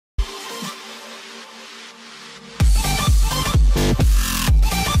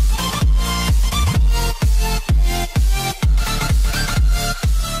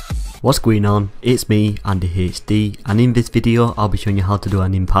What's going on? It's me, Andy HD, and in this video I'll be showing you how to do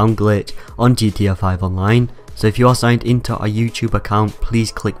an impound glitch on GTA 5 Online. So if you are signed into a YouTube account,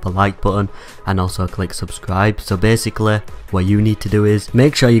 please click the like button and also click subscribe. So basically what you need to do is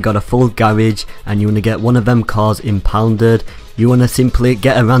make sure you got a full garage and you want to get one of them cars impounded. You want to simply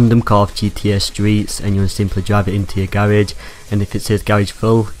get a random car off GTA streets and you want to simply drive it into your garage, and if it says garage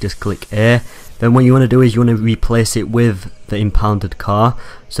full, just click A. Then what you want to do is you want to replace it with the impounded car.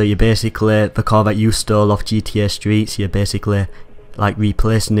 So you're basically, the car that you stole off GTA streets, you're basically like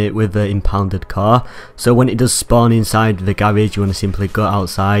replacing it with the impounded car. So when it does spawn inside the garage, you want to simply go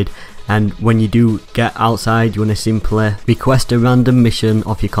outside, and when you do get outside you want to simply request a random mission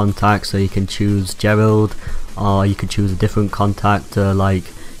off your contact. So you can choose Gerald, or you could choose a different contact to like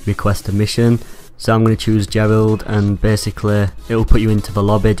request a mission. So I'm going to choose Gerald, and basically it will put you into the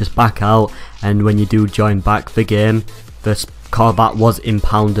lobby. Just back out, and when you do join back the game, the car that was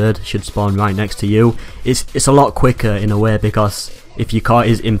impounded should spawn right next to you. It's a lot quicker in a way, because if your car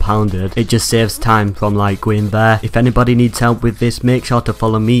is impounded, it just saves time from like going there. If anybody needs help with this, make sure to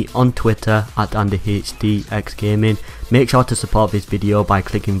follow me on Twitter at AndyHDXGaming. Make sure to support this video by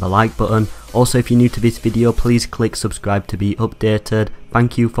clicking the like button. Also, if you're new to this video, please click subscribe to be updated.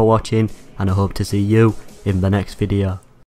 Thank you for watching, and I hope to see you in the next video.